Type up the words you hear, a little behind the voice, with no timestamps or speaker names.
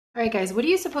All right, guys, what are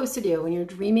you supposed to do when you're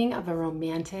dreaming of a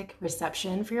romantic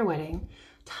reception for your wedding?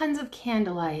 Tons of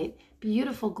candlelight,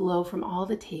 beautiful glow from all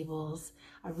the tables,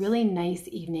 a really nice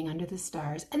evening under the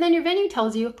stars. And then your venue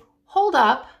tells you, hold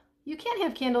up, you can't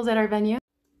have candles at our venue.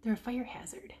 They're a fire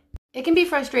hazard. It can be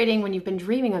frustrating when you've been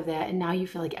dreaming of that and now you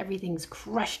feel like everything's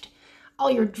crushed. All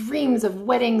your dreams of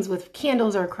weddings with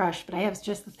candles are crushed, but I have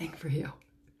just the thing for you.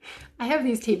 I have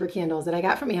these taper candles that I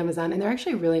got from Amazon, and they're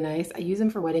actually really nice. I use them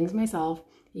for weddings myself.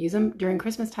 I use them during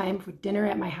Christmas time for dinner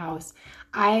at my house.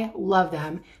 I love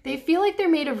them. They feel like they're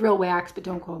made of real wax, but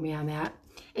don't quote me on that.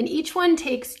 And each one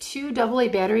takes 2 AA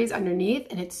batteries underneath,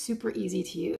 and it's super easy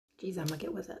to use. Geez, I'm gonna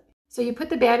get with it. So you put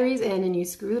the batteries in and you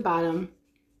screw the bottom,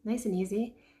 nice and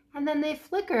easy, and then they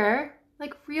flicker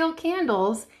like real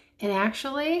candles. And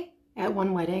actually, at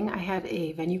one wedding, I had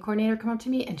a venue coordinator come up to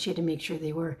me and she had to make sure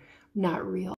they were not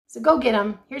real. So go get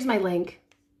them. Here's my link.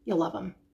 You'll love them.